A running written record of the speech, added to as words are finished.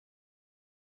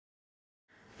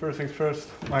First things first,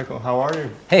 Michael, how are you?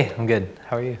 Hey, I'm good.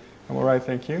 How are you? I'm all right,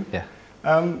 thank you. Yeah.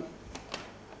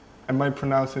 I might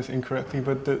pronounce this incorrectly,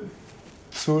 but the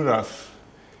Tsuras,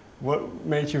 what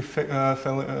made you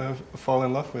fall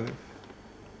in love with it?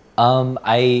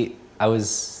 I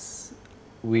was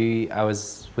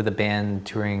with a band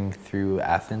touring through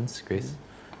Athens, Greece,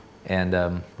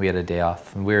 and we had a day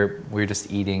off, and we were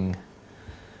just eating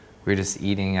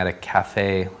at a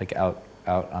cafe, like out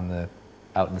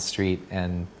in the street,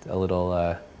 and a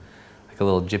little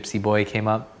gypsy boy came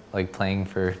up, like playing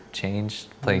for change,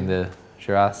 playing the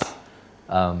juras,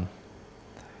 and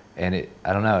I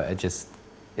don't know,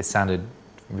 it sounded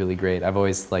really great. I've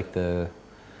always liked the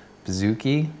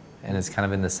bouzouki, and it's kind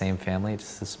of in the same family,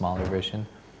 just a smaller version.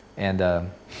 And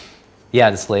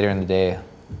yeah, just later in the day, I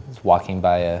was walking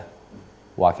by a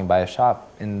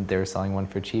shop, and they were selling one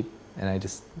for cheap, and I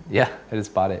just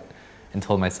bought it, and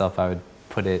told myself I would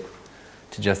put it,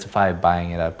 to justify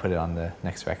buying it, I'd put it on the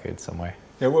next record somewhere.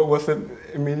 Yeah, well, was it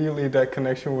immediately that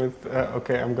connection with,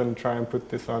 okay, I'm going to try and put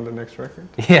this on the next record?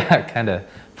 Yeah, kind of.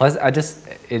 Plus,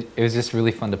 it was just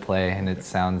really fun to play, and it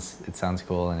sounds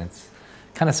cool, and it's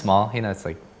kind of small, you know, it's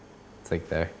like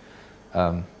there.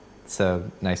 So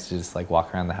nice to just like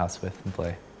walk around the house with and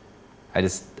play. I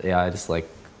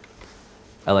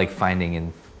like finding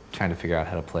and trying to figure out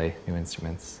how to play new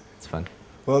instruments. It's fun.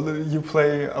 Well, you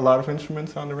play a lot of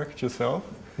instruments on the record yourself.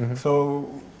 Mm-hmm.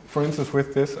 So, for instance,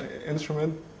 with this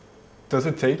instrument, does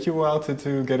it take you a while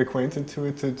to get acquainted to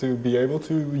it, to be able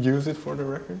to use it for the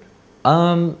record?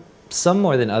 Some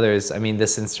more than others. I mean,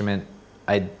 this instrument,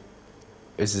 it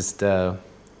was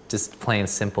just playing a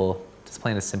simple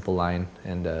line,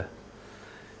 and it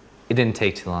didn't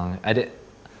take too long. I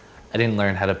didn't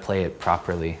learn how to play it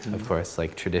properly, of course,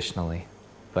 like traditionally,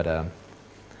 but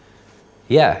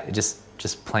yeah, just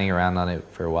playing around on it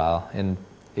for a while. And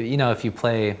you know, if you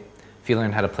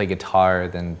learn how to play guitar,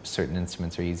 then certain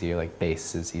instruments are easier, like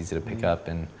bass is easy to pick up,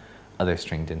 and other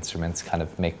stringed instruments kind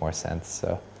of make more sense.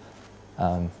 So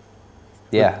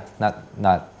yeah,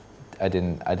 I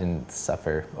didn't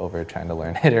suffer over trying to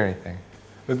learn it or anything.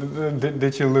 But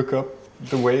did you look up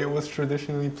the way it was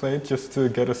traditionally played just to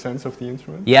get a sense of the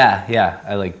instrument? Yeah.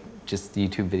 I like just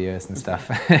YouTube videos and stuff,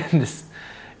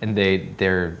 and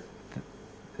they're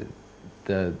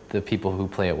the people who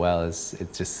play it well,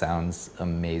 it just sounds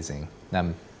amazing.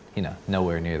 I'm, you know,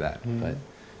 nowhere near that, but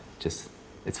just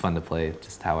it's fun to play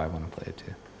just how I want to play it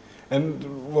too. And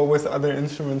well, with other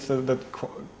instruments that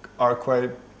are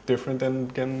quite different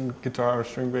than guitar or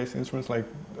string-based instruments, like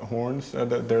horns,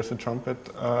 there's a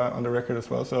trumpet on the record as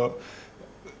well. So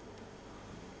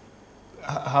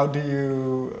how do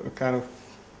you kind of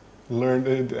learn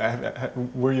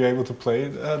were you able to play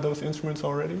those instruments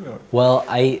already? Or? Well,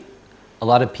 a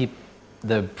lot of people,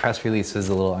 the press release was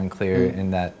a little unclear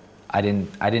in that I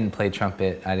didn't play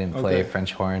trumpet, I didn't play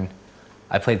French horn.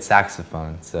 I played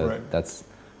saxophone, so that's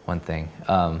one thing.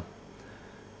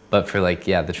 But for like,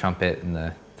 yeah, the trumpet and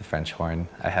the French horn,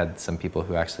 I had some people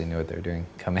who actually knew what they were doing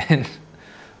come in.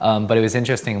 But it was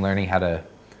interesting learning how to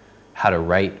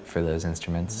write for those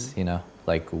instruments, you know,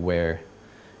 like where,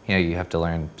 you know, you have to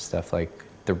learn stuff like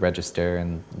the register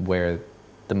and where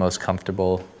the most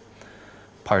comfortable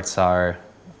parts are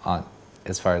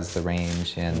as far as the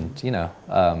range, and you know,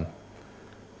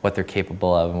 what they're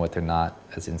capable of and what they're not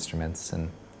as instruments.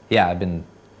 And yeah, I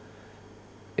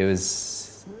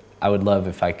would love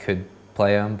if I could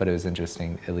play them, but it was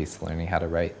interesting at least learning how to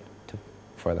write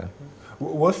for them.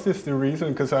 Was this the reason?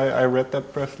 Because I read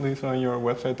that press release on your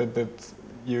website that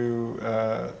you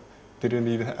didn't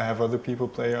need to have other people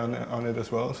play on it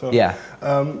as well. So yeah.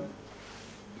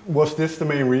 Was this the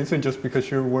main reason, just because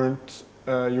you weren't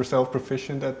yourself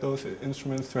proficient at those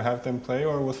instruments to have them play,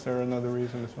 or was there another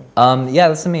reason as well? Yeah,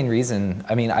 that's the main reason.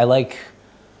 I mean, I like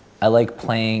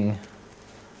playing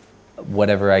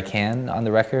whatever I can on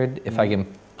the record. If I can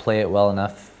play it well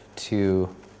enough to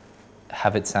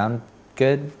have it sound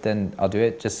good, then I'll do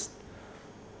it. Just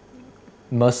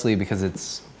mostly because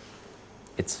it's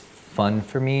fun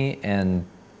for me, and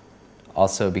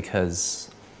also because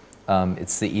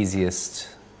it's the easiest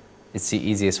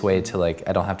way to, like,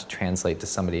 I don't have to translate to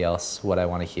somebody else what I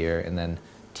want to hear and then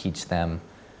teach them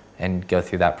and go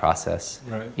through that process.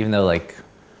 Right. Even though, like,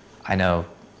 I know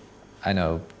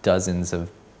dozens of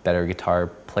better guitar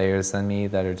players than me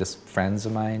that are just friends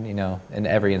of mine, you know, in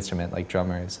every instrument, like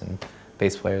drummers and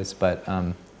bass players. But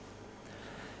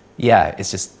yeah,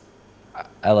 it's just,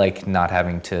 I like not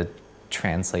having to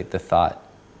translate the thought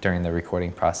during the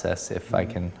recording process if I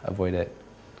can avoid it.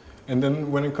 And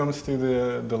then when it comes to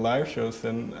the live shows,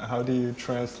 then how do you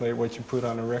translate what you put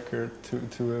on a record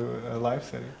to a live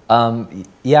setting?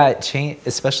 Yeah, it changed,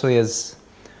 especially as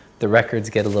the records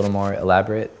get a little more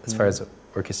elaborate as far as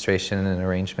orchestration and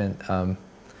arrangement.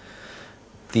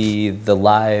 The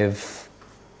live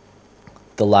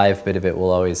bit of it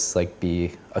will always like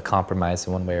be a compromise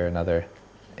in one way or another,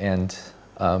 and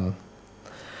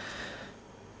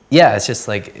yeah, it's just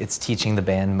like it's teaching the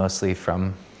band mostly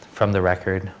from the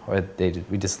record, or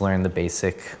we just learn the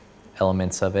basic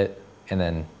elements of it, and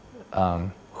then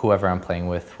whoever I'm playing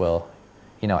with will,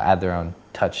 you know, add their own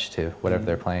touch to whatever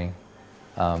they're playing.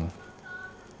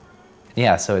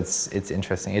 Yeah, so it's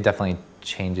interesting. It definitely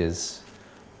changes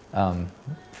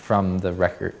from the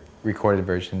recorded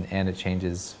version, and it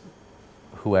changes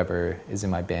whoever is in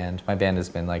my band. My band has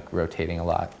been like rotating a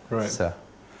lot. Right.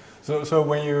 So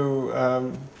when you,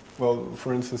 well,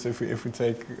 for instance, if we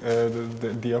take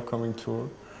the upcoming tour,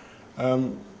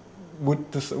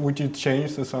 would you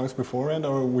change the songs beforehand,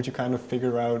 or would you kind of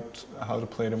figure out how to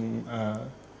play them?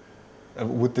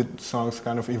 Would the songs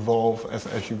kind of evolve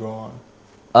as you go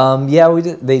on? Yeah,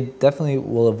 they definitely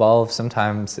will evolve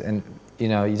sometimes, and you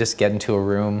know, you just get into a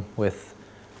room with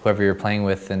whoever you're playing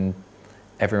with, and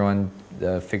everyone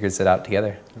figures it out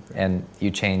together, and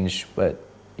you change what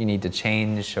you need to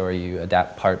change, or you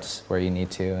adapt parts where you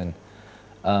need to, and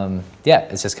yeah,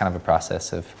 it's just kind of a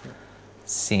process of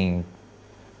seeing,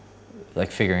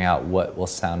 like figuring out what will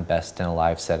sound best in a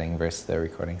live setting versus the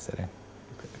recording setting.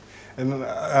 And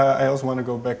I also want to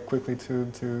go back quickly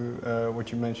to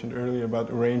what you mentioned earlier about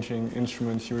arranging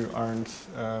instruments you aren't,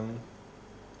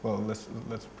 well, let's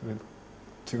put it,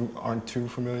 aren't too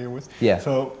familiar with. Yeah.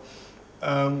 So,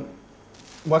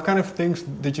 what kind of things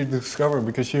did you discover?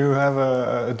 Because you have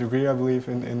a degree, I believe,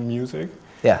 in music.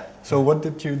 Yeah. So what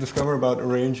did you discover about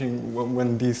arranging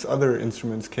when these other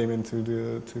instruments came into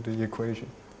the equation?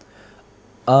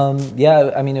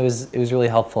 Yeah, I mean, it was really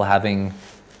helpful having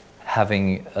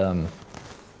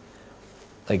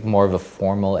like more of a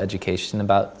formal education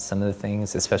about some of the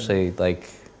things, especially like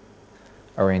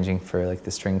arranging for like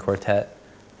the string quartet.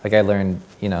 Like I learned,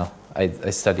 you know, I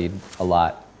studied a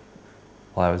lot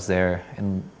while I was there,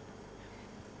 and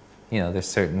you know, there's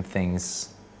certain things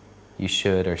you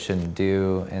should or shouldn't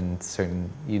do, and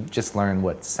you just learn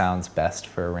what sounds best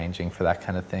for arranging for that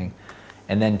kind of thing,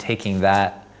 and then taking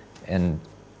that and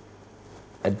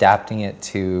adapting it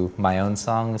to my own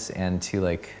songs and to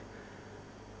like,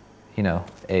 you know,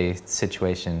 a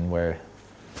situation where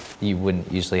you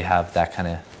wouldn't usually have that kind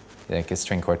of, like a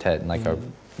string quartet and like a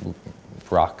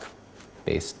rock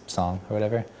based song or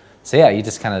whatever. So yeah, you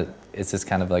just kind of, it's just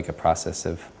kind of like a process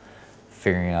of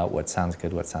figuring out what sounds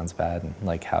good, what sounds bad, and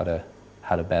like how to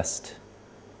best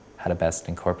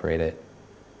incorporate it.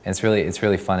 And it's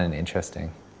really fun and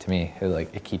interesting to me.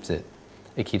 It keeps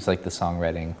like the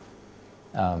songwriting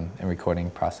and recording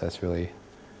process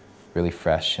really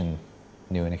fresh and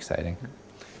new and exciting.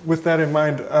 With that in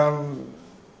mind,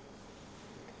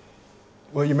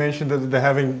 well, you mentioned that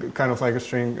having kind of like a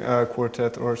string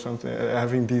quartet or something,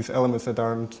 having these elements that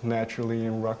aren't naturally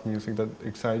in rock music that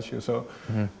excites you. So,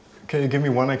 can you give me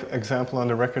one example on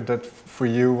the record that for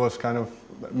you was kind of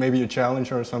maybe a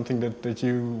challenge or something that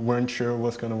you weren't sure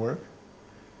was going to work?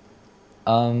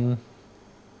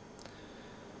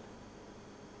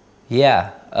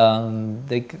 Yeah,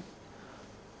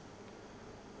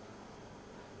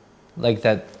 like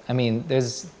that. I mean,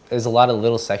 there's a lot of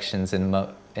little sections in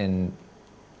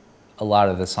a lot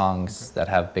of the songs that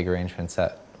have big arrangements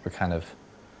that were kind of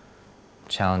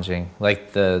challenging.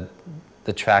 Like the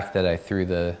track that I threw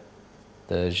the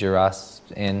Giras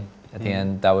in at the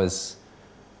end, that was,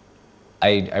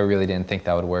 I really didn't think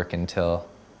that would work until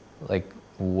like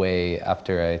way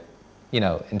after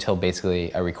until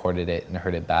basically I recorded it and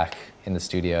heard it back in the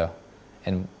studio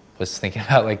and was thinking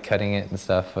about like cutting it and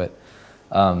stuff, but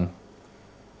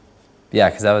yeah,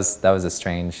 because that was a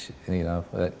strange,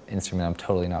 instrument I'm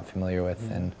totally not familiar with,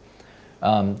 and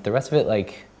the rest of it,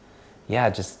 like, yeah,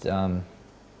 just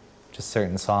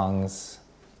certain songs,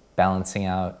 balancing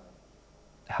out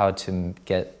how to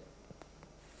get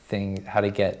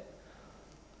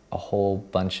a whole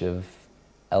bunch of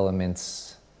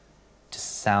elements to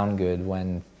sound good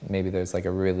when maybe there's like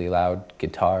a really loud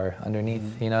guitar underneath,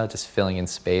 just filling in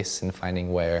space and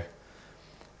finding where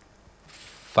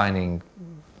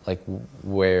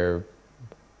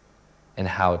and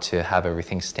how to have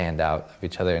everything stand out of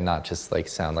each other and not just like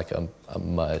sound like a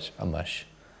mush.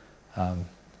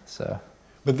 So.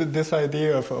 But this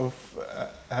idea of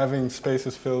having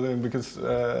spaces filled in, because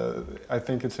I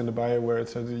think it's in the bio where it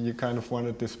says you kind of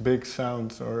wanted this big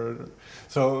sound, so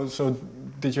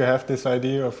did you have this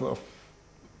idea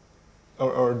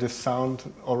or this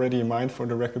sound already in mind for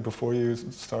the record before you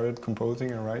started composing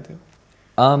and writing?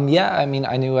 Yeah, I mean,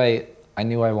 I knew I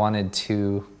wanted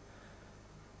to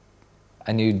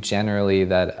I knew generally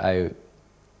that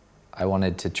I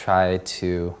wanted to try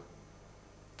to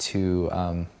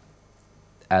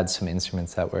add some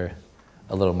instruments that were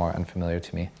a little more unfamiliar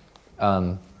to me.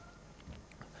 But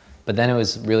then it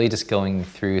was really just going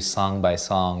through song by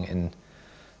song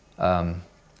and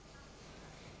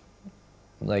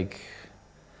like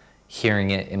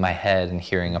hearing it in my head and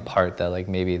hearing a part that like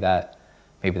maybe that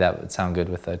would sound good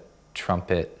with a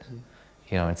trumpet,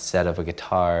 you know, instead of a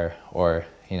guitar, or,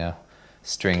 you know,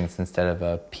 strings instead of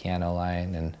a piano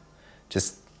line, and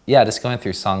just going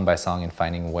through song by song and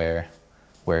finding where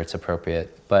it's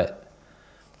appropriate. But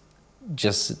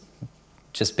just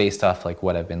based off like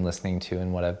what I've been listening to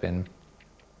and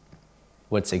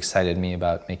what's excited me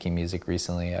about making music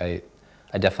recently, I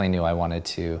definitely knew I wanted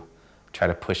to try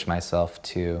to push myself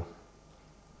to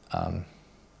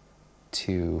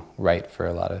write for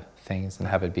a lot of things and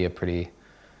have it be a pretty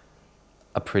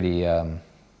what's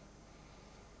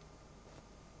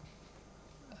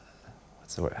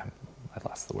the word? I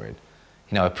lost the word.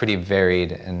 You know, a pretty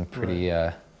varied and pretty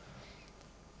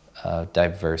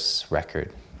diverse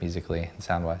record musically and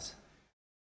sound-wise.